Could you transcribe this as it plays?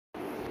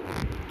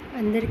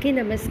అందరికీ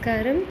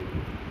నమస్కారం.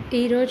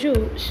 ఈరోజు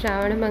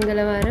శ్రావణ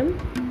మంగళవారం.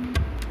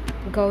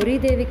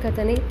 గౌరీదేవి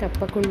కథని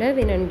తప్పకుండా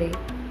వినండి.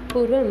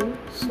 పూర్వం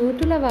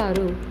సూతుల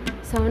వారు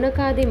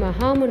సౌనకాది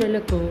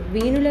మహామునులకు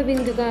వీణుల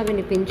విందుగా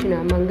వినిపించిన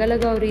మంగళ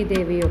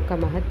గౌరీదేవి యొక్క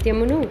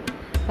మహత్యమును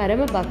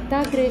పరమ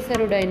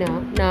భక్తాగ్రేసరుడైన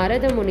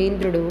నారద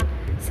మునీంద్రుడు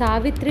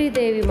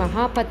సావిత్రీదేవి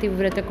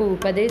మహాపతివ్రతకు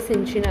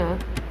ఉపదేశించిన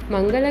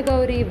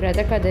మంగళగౌరీ వ్రత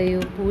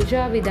కథయు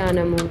పూజా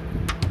విధానము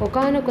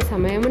ఒకానొక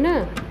సమయమున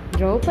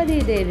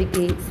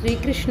ద్రౌపదీదేవికి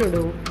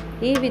శ్రీకృష్ణుడు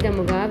ఈ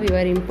విధముగా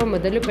వివరింప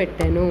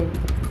మొదలుపెట్టెను.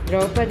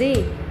 ద్రౌపది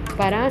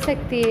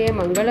పరాశక్తియే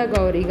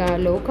మంగళగౌరిగా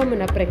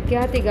లోకమున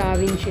ప్రఖ్యాతి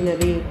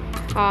గావించినది.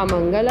 ఆ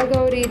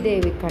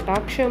మంగళగౌరీదేవి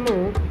కటాక్షము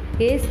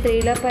ఏ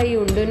స్త్రీలపై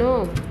ఉండునో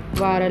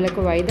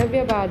వారలకు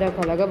వైధవ్య బాధ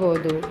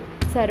కలగబోదు.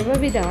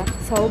 సర్వవిధ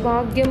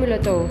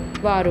సౌభాగ్యములతో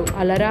వారు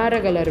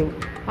అలరారగలరు.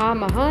 ఆ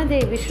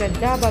మహాదేవి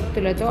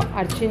శ్రద్ధాభక్తులతో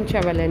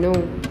అర్చించవలెను.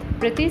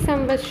 ప్రతి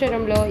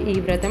సంవత్సరంలో ఈ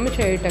వ్రతము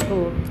చేయుటకు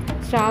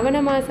శ్రావణ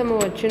మాసము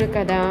వచ్చును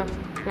కదా.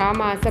 ఆ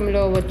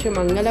మాసంలో వచ్చు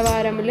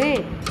మంగళవారములే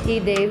ఈ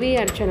దేవి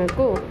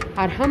అర్చనకు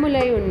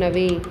అర్హములై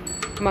ఉన్నవి.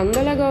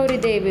 మంగళగౌరి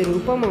దేవి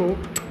రూపము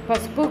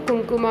పసుపు,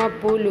 కుంకుమ,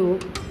 పూలు,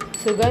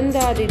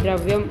 సుగంధాది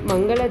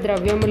మంగళ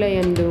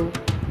ద్రవ్యములయందు,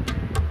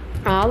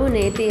 ఆవు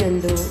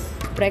నేతియందు,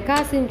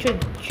 ప్రకాశించు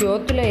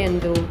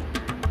జ్యోతులయందు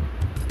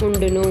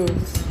ఉండును.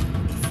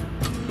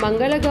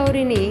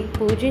 మంగళగౌరిని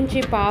పూజించి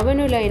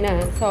పావనులైన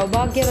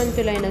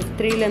సౌభాగ్యవంతులైన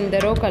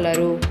స్త్రీలందరూ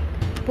కలరు.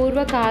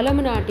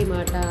 పూర్వకాలము నాటి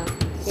మాట.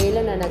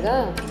 ఏలననగా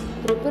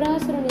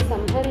త్రిపురాసురుని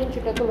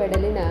సంహరించుటకు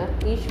వెడలిన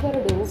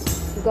ఈశ్వరుడు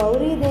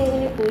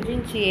గౌరీదేవిని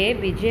పూజించియే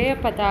విజయ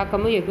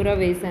పతాకము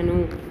ఎగురవేశను.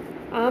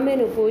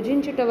 ఆమెను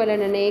పూజించుట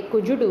వలననే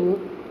కుజుడు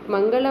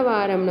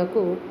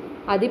మంగళవారమునకు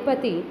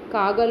అధిపతి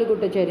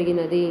కాగలుగుట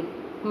జరిగినది.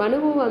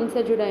 మనువు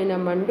వంశజుడైన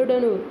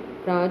మండుడను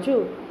రాజు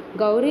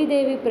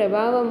గౌరీదేవి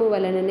ప్రభావము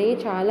వలననే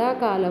చాలా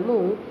కాలము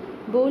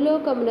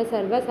భూలోకమున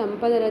సర్వ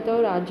సంపదలతో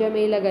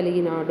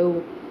రాజ్యమేలగలిగినాడు.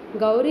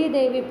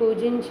 గౌరీదేవిని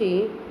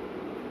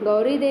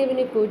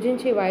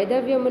పూజించి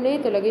వైధవ్యమునే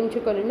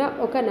తొలగించుకొనిన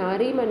ఒక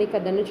నారీమణి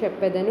కథను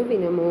చెప్పెదను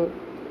వినము.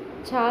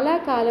 చాలా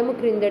కాలము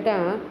క్రిందట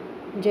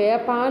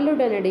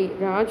జయపాలుడనడి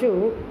రాజు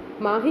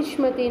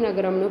మాహిష్మతి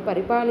నగరమును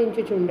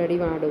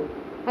పరిపాలించుచుండడివాడు.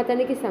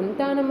 అతనికి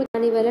సంతానము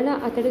దాని వలన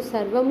అతడు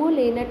సర్వము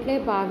లేనట్లే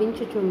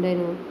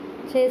భావించుచుండెను.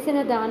 చేసిన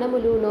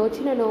దానములు,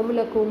 నోచిన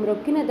నోములకు,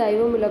 మ్రొక్కిన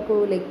దైవములకు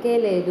లెక్కే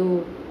లేదు.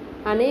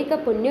 అనేక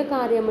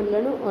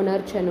పుణ్యకార్యములను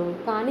ఒనర్చను,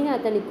 కానీ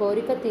అతని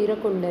కోరిక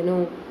తీరకుండెను.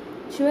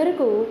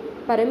 చివరకు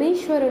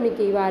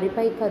పరమేశ్వరునికి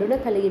వారిపై కరుణ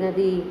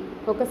కలిగినది.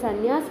 ఒక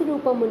సన్యాసి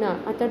రూపమున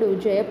అతడు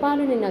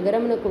జయపాలుని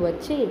నగరమునకు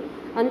వచ్చి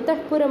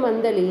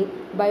అంతఃపురమందలి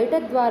బయట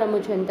ద్వారము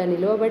చెంత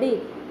నిలువబడి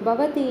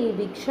భవతి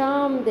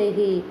భిక్షాం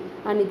దేహి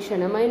అని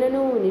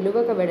క్షణమైనను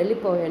నిలువక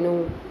వెడలిపోయెను.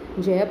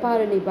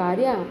 జయపాలుని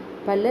భార్య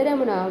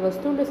పల్లెరమున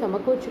వస్తువులు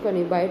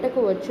సమకూర్చుకొని బయటకు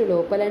వచ్చు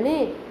లోపలనే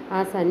ఆ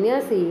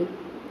సన్యాసి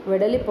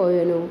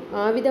వెడలిపోయెను.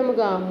 ఆ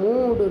విధముగా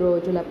 3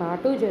 రోజుల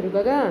పాటు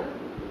జరుగగా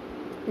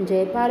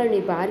జయపాలుని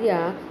భార్య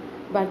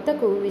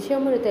భర్తకు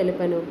విషయమును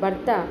తెలుపెను.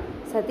 భర్త,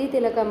 సతీ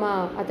తిలకమా,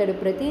 అతడు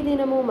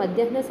ప్రతిదినము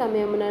మధ్యాహ్న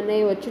సమయముననే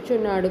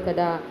వచ్చుచున్నాడు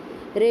కదా.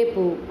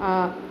 రేపు ఆ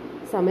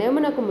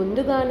సమయమునకు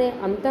ముందుగానే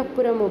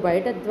అంతఃపురము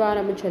బయట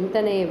ద్వారము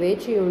చెంతనే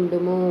వేచి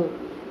ఉండుము.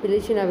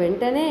 పిలిచిన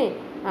వెంటనే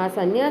ఆ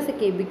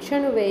సన్యాసికి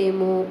భిక్షను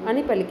వేయుము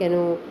అని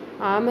పలికెను.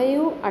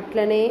 ఆమెయు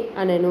అట్లనే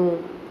అనెను.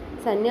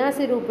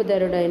 సన్యాసి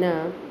రూపుధరుడైన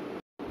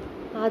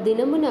ఆ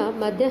దినమున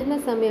మధ్యాహ్న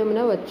సమయమున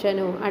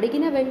వచ్చెను.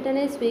 అడిగిన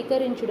వెంటనే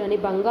స్వీకరించుడని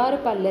బంగారు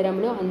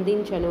పల్లెరమును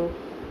అందించెను.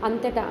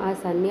 అంతటా ఆ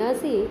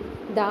సన్యాసి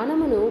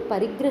దానమును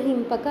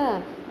పరిగ్రహింపక,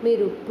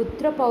 మీరు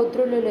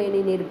పుత్రపౌత్రులు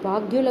లేని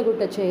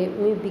నిర్భాగ్యులగుటచే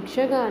మీ భిక్ష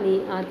గాని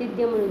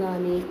ఆతిథ్యమును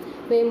గాని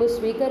మేము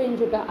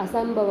స్వీకరించుట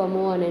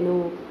అసంభవము అనెను.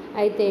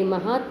 అయితే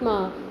మహాత్మా,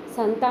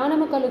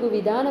 సంతానము కలుగు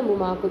విధానము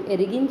మాకు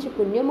ఎరిగించి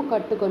పుణ్యము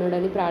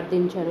కట్టుకొనుడని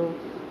ప్రార్థించను.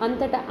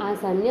 అంతటా ఆ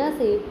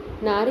సన్యాసి,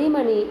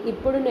 నారీమణి,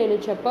 ఇప్పుడు నేను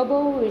చెప్పబో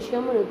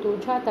విషయమును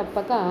తూచా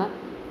తప్పక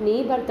నీ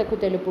భర్తకు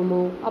తెలుపుము,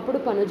 అప్పుడు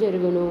పను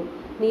జరుగును.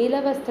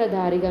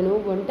 నీలవస్త్రధారిగను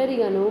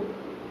ఒంటరిగను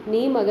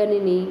నీ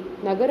మగనిని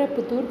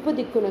నగరపు తూర్పు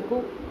దిక్కునకు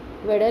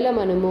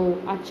వెడలమనుము.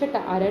 అచ్చట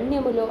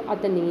అరణ్యములో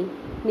అతని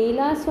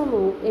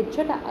నీలాశ్వము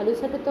ఎచ్చట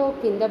అలుసటతో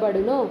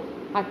కిందబడునో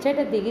అచ్చట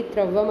దిగి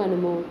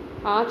త్రవ్వమనుము.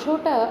 ఆ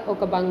చోట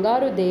ఒక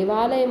బంగారు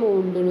దేవాలయము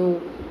ఉండును.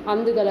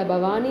 అందుగల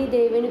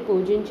భవానీదేవిని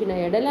పూజించిన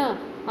ఎడల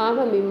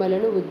ఆమె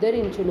మిమ్మలను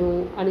ఉద్ధరించును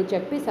అని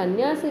చెప్పి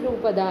సన్యాసి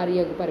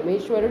రూపధారియగు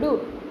పరమేశ్వరుడు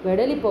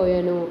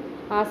వెడలిపోయెను.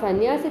 ఆ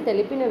సన్యాసి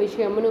తెలిపిన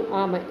విషయమును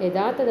ఆమె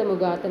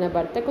యథాతథముగా తన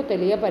భర్తకు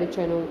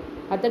తెలియపరిచెను.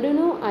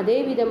 అతడును అదే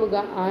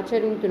విధముగా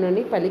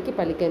ఆచరించునని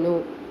పలికెను.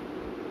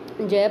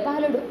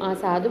 జయపాలుడు ఆ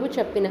సాధువు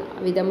చెప్పిన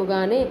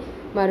విధముగానే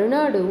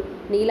మరునాడు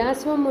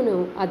నీలాశ్వమును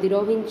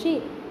అధిరోహించి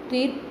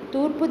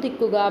తూర్పు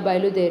దిక్కుగా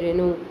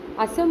బయలుదేరెను.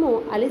 అసము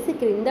అలిసి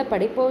క్రింద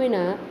పడిపోయిన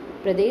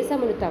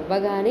ప్రదేశమును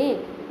తవ్వగానే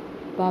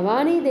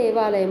భవానీ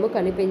దేవాలయము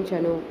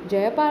కనిపించెను.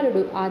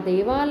 జయపాలుడు ఆ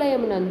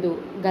దేవాలయమునందు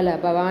గల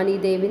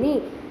భవానీదేవిని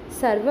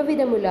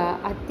సర్వవిధముల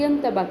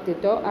అత్యంత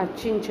భక్తితో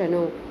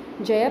అర్చించెను.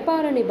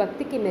 జయపాలుని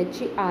భక్తికి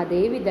మెచ్చి ఆ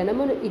దేవి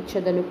ధనమును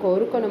ఇచ్చదను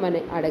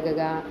కోరుకొనమని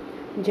అడగగా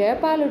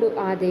జయపాలుడు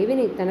ఆ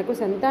దేవిని తనకు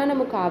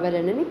సంతానము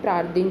కావాలనని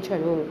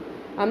ప్రార్థించను.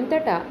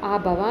 అంతటా ఆ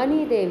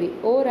భవానీదేవి,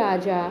 ఓ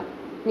రాజా,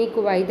 నీకు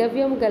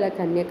వైధవ్యం గల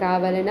కన్య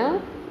కావలనా,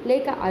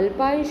 లేక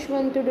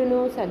అల్పాయుష్వంతుడును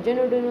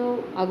సజ్జనుడును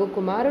అగు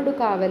కుమారుడు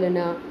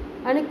కావలనా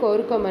అని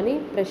కోరుకోమని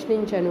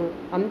ప్రశ్నించను.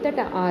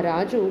 అంతటా ఆ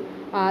రాజు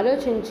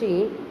ఆలోచించి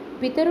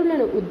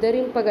పితరులను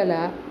ఉద్ధరింపగల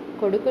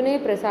కొడుకునే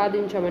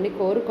ప్రసాదించమని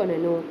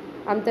కోరుకొనెను.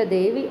 అంత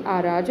దేవి ఆ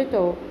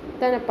రాజుతో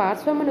తన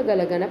పార్శ్వమును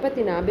గల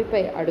గణపతి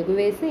నాభిపై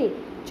అడుగువేసి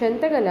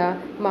చెంతగల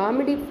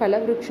మామిడి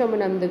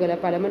ఫలవృక్షమునందు గల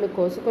ఫలమును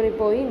కోసుకొని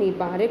పోయి నీ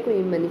భార్యకు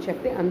ఇమ్మని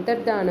చెప్పి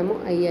అంతర్ధానము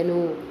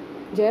అయ్యను.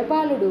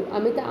 జయపాలుడు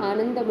అమిత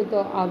ఆనందముతో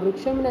ఆ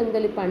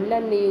వృక్షమునందలి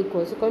పండ్లన్నీ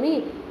కోసుకొని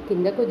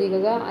కిందకు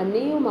దిగగా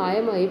అన్నీ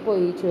మాయం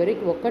అయిపోయి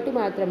చివరికి ఒక్కటి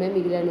మాత్రమే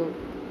మిగిలను.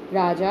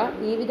 రాజా,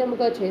 ఈ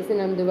విధముగా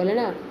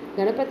చేసినందువలన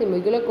గణపతి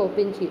మిగుల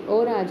కోపించి, ఓ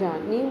రాజా,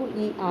 నీవు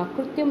ఈ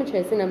ఆకృత్యము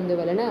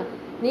చేసినందువలన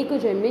నీకు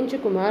జన్మించు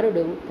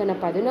కుమారుడు తన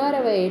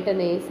 16వ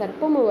ఏటనే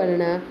సర్పము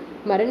వలన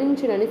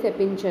మరణించునని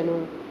శపించెను.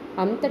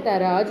 అంతటా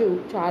రాజు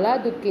చాలా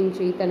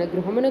దుఃఖించి తన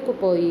గృహమునకు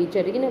పోయి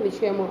జరిగిన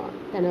విషయము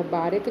తన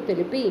భార్యకు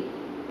తెలిపి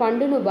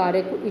పండును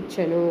భార్యకు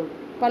ఇచ్చెను.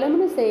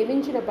 ఫలమును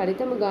సేవించిన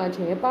ఫలితముగా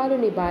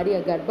జయపాలుని భార్య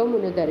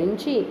గర్భమును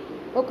ధరించి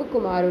ఒక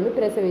కుమారుని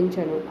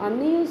ప్రసవించెను.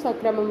 అన్నీ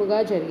సక్రమముగా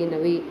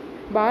జరిగినవి.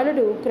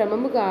 బాలుడు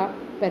క్రమముగా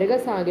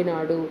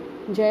పెరగసాగినాడు.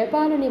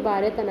 జయపాలుని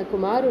భార్య తన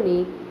కుమారుని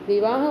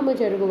వివాహము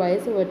జరుగు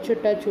వయసు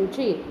వచ్చుట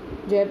చూచి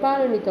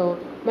జయపాలునితో,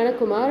 మన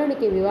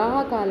కుమారునికి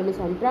వివాహకాలము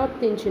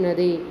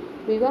సంప్రాప్తించినది.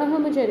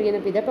 వివాహము జరిగిన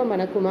పిదప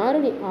మన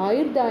కుమారుని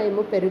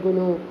ఆయుర్దాయము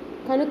పెరుగును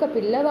కనుక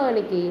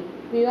పిల్లవానికి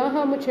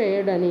వివాహము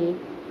చేయడని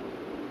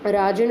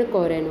రాజును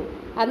కోరెను.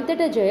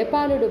 అంతటా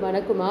జయపాలుడు, మన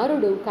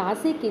కుమారుడు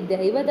కాశీకి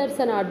దైవ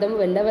దర్శనార్థం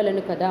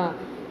వెళ్ళవలను కదా,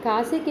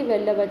 కాశీకి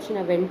వెళ్ళవచ్చిన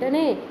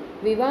వెంటనే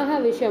వివాహ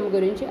విషయం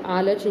గురించి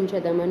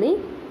ఆలోచించదమని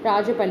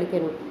రాజు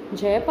పలికెను.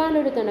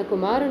 జయపాలుడు తన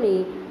కుమారుని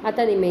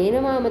అతని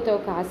మేనమామతో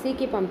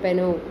కాశీకి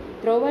పంపెను.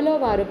 త్రోవలో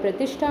వారు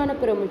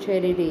ప్రతిష్టానపురము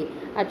చేరిరి.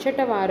 అచ్చట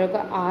వారొక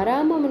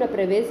ఆరామమున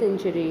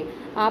ప్రవేశించిరి.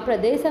 ఆ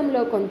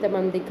ప్రదేశంలో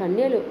కొంతమంది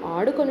కన్యలు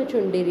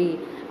ఆడుకొనుచుండిరి.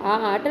 ఆ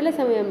ఆటల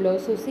సమయంలో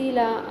సుశీల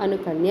అను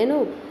కన్యను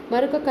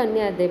మరొక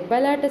కన్య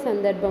దెబ్బలాట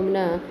సందర్భమున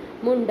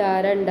ముండా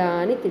రండా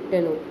అని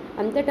తిట్టెను.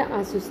 అంతటా ఆ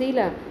సుశీల,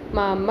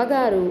 మా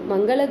అమ్మగారు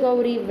మంగళ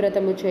గౌరీ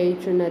వ్రతము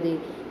చేయుచున్నది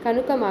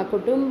కనుక మా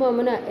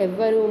కుటుంబమున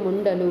ఎవ్వరూ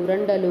ముండలు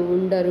రండలు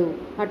ఉండరు,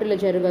 అటుల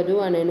జరగదు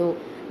అనెను.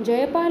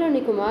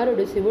 జయపాలుని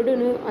కుమారుడు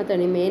శివుడును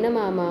అతని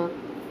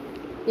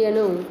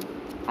మేనమామయను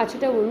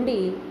అచట ఉండి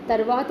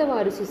తర్వాత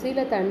వారు సుశీల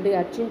తండ్రి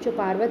అర్చించు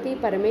పార్వతీ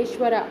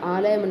పరమేశ్వర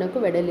ఆలయమునకు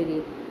వెడలిరి.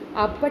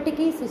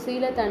 అప్పటికీ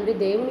సుశీల తండ్రి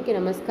దేవునికి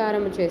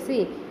నమస్కారము చేసి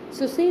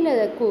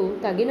సుశీలకు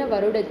తగిన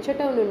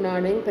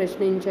వరుడెచ్చటనున్నాడని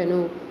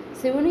ప్రశ్నించెను.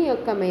 శివుని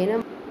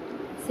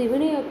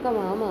యొక్క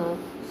మామ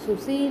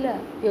సుశీల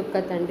యొక్క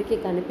తండ్రికి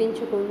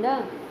కనిపించకుండా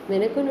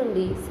వెనుక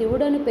నుండి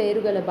శివుడను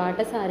పేరు గల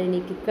బాటసారి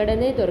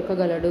నీకిక్కడనే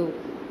దొరకగలడు,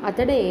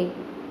 అతడే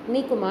నీ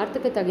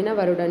కుమార్తెకు తగిన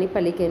వరుడని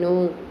పలికెను.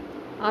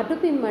 అటు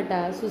పిమ్మట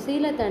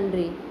సుశీల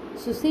తండ్రి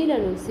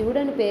సుశీలను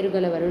శివుడని పేరు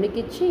గల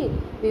వరునికిచ్చి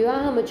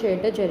వివాహము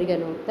చేయట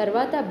జరిగను.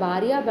 తర్వాత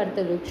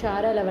భార్యాభర్తలు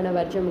క్షార లవణ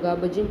వర్జముగా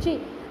భుజించి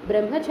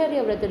బ్రహ్మచర్య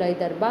వ్రతులై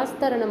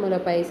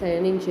దర్భాస్తరణములపై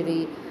శయనించిరి.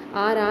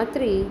 ఆ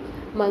రాత్రి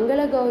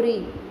మంగళగౌరి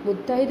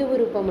ముత్తైదువు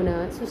రూపమున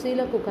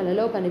సుశీలకు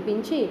కలలో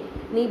కనిపించి,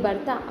 నీ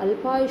భర్త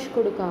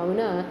అల్పాయుష్కుడు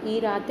కావున ఈ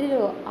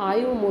రాత్రిలో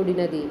ఆయువు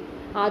మూడినది.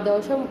 ఆ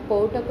దోషం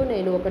పోటకు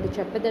నేను ఒకటి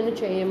చెప్పదను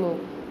చేయము.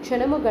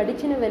 క్షణము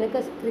గడిచిన వెనుక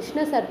కృష్ణ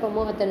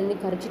సర్పము అతనిని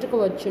కరచుటకు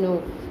వచ్చును.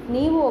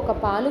 నీవు ఒక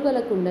పాలుగల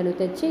కుండను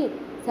తెచ్చి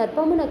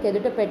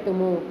సర్పమునకెదుట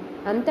పెట్టుము.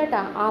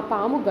 అంతటా ఆ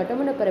పాము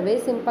ఘటమున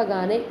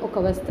ప్రవేశింపగానే ఒక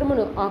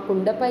వస్త్రమును ఆ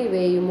కుండపై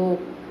వేయుము.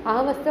 ఆ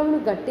వస్త్రమును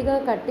గట్టిగా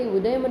కట్టి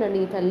ఉదయమున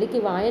నీ తల్లికి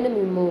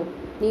వాయనమిమ్ము.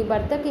 నీ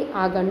భర్తకి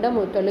ఆ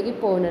గండము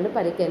తొలగిపోనని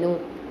పలికెను.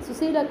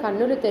 సుశీల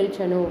కన్నులు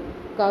తెరిచెను.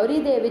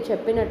 గౌరీదేవి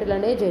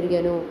చెప్పినట్లనే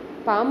జరిగెను.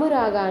 పాము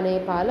రాగానే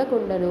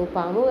పాలకుండను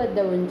పాము వద్ద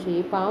ఉంచి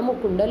పాము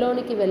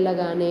కుండలోనికి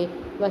వెళ్ళగానే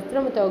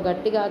వస్త్రముతో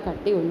గట్టిగా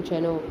కట్టి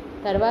ఉంచెను.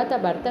 తర్వాత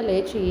భర్త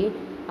లేచి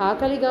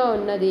ఆకలిగా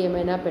ఉన్నది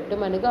ఏమైనా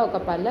పెట్టుమనగా ఒక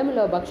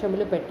పళ్ళెములో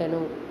భక్ష్యములు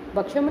పెట్టెను.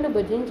 భక్ష్యమును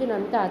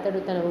భుజించినంత అతడు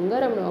తన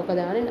ఉంగరమును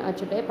ఒకదానిని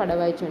అచ్చటే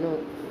పడవైచెను.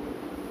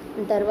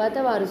 తర్వాత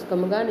వారు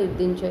సుఖముగా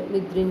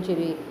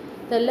నిద్రించిరి.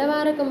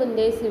 తెల్లవారక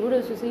ముందే శివుడు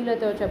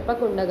సుశీలతో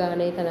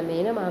చెప్పకుండగానే తన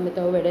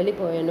మేనమామతో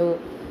వెడలిపోయెను.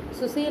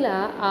 సుశీల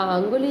ఆ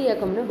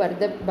అంగుళీయకమును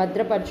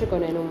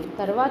భద్రపరుచుకొనెను.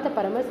 తర్వాత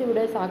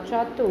పరమశివుడే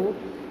సాక్షాత్తు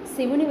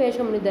శివుని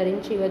వేషమును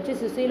ధరించి వచ్చి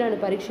సుశీలను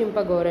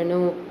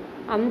పరీక్షింపగోరెను.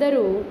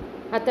 అందరూ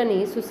అతని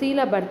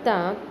సుశీల భర్త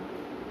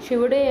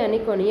శివుడే అని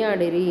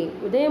కొనియాడిరి.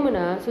 ఉదయమున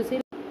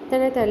సుశీల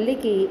తన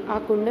తల్లికి ఆ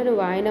కుండను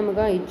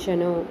వాయనముగా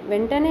ఇచ్చెను.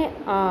 వెంటనే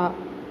ఆ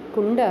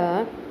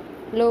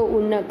కుండలో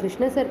ఉన్న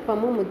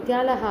కృష్ణసర్పము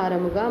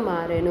ముత్యాలహారముగా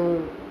మారెను.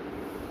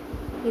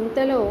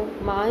 ఇంతలో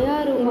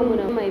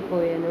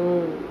మాయారూపమునమైపోయెను.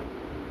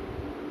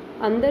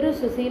 అందరూ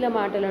సుశీల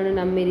మాటలను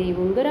నమ్మిరి.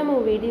 ఉంగరము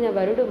వీడిన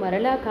వరుడు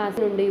మరలా కాశీ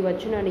నుండి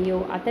వచ్చుననియో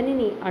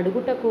అతనిని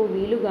అడుగుటకు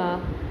వీలుగా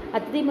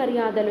అతిథి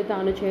మర్యాదలు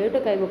తాను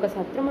చేయుటకై ఒక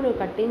సత్రమును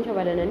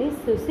కట్టించవలనని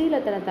సుశీల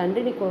తన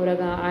తండ్రిని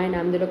కోరగా ఆయన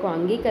అందులకు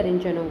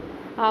అంగీకరించెను.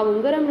 ఆ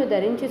ఉంగరంను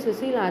ధరించి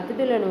సుశీల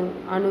అతిథులను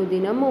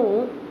అనుదినము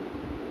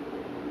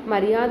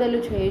మర్యాదలు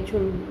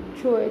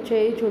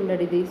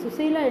చేయుచుండడిది.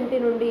 సుశీల ఇంటి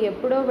నుండి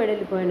ఎప్పుడో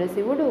వెడలిపోయిన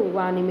శివుడు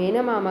వాని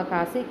మేనమామ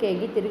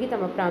కాశీకేగి తిరిగి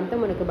తమ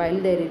ప్రాంతమునకు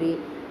బయలుదేరిరి.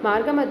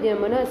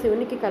 మార్గమధ్యమున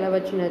శివునికి కల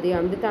వచ్చినది.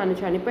 అందు తాను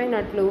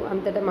చనిపోయినట్లు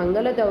అంతట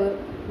మంగళ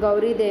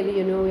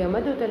గౌరీదేవియును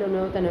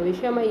యమదూతలను తన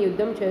విషయమై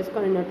యుద్ధం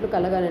చేసుకొనినట్లు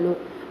కలగలను.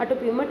 అటు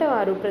పిమ్మట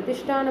వారు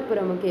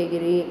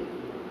ప్రతిష్టానపురముకేగిరి.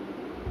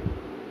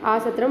 ఆ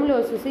సత్రంలో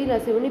సుశీల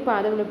శివుని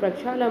పాదములు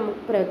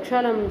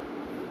ప్రక్షాళం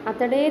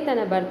అతడే తన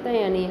భర్త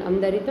అని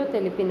అందరితో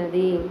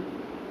తెలిపినది.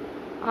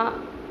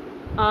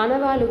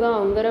 ఆనవాలుగా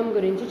ఉంగరం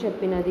గురించి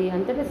చెప్పినది.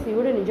 అంతటా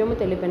శివుడు నిజము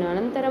తెలిపిన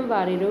అనంతరం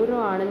వారిరువురు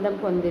ఆనందం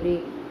పొందిరి.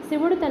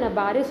 శివుడు తన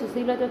భార్య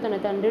సుశీలతో తన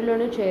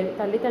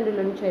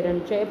తల్లిదండ్రులను చేరను.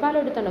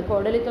 జయపాలుడు తన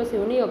కోడలితో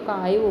శివుని యొక్క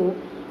ఆయువు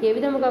ఏ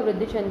విధముగా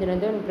వృద్ధి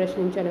చెందినదో అని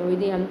ప్రశ్నించను.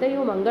 ఇది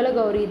అంతయు మంగళ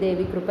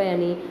గౌరీదేవి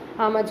కృపయని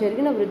ఆమె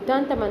జరిగిన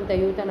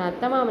వృత్తాంతమంతయు తన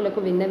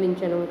అత్తమామలకు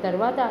విన్నవించను.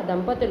 తర్వాత ఆ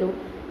దంపతులు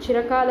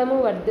చిరకాలము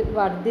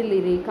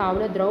వర్ధిల్లిరి.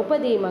 కావున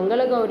ద్రౌపది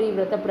మంగళగౌరి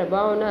వ్రత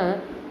ప్రభావన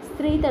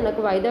స్త్రీ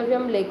తనకు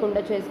వైధవ్యం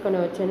లేకుండా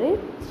చేసుకొనవచ్చని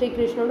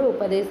శ్రీకృష్ణుడు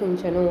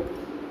ఉపదేశించను.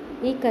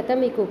 ఈ కథ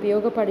మీకు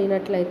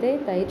ఉపయోగపడినట్లయితే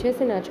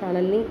దయచేసి నా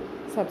ఛానల్ని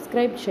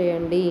సబ్స్క్రైబ్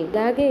చేయండి.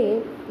 అలాగే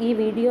ఈ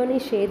వీడియోని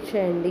షేర్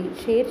చేయండి.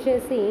 షేర్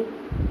చేసి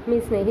మీ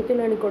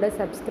స్నేహితులను కూడా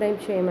సబ్స్క్రైబ్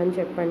చేయమని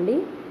చెప్పండి.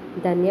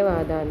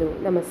 ధన్యవాదాలు.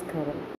 నమస్కారం.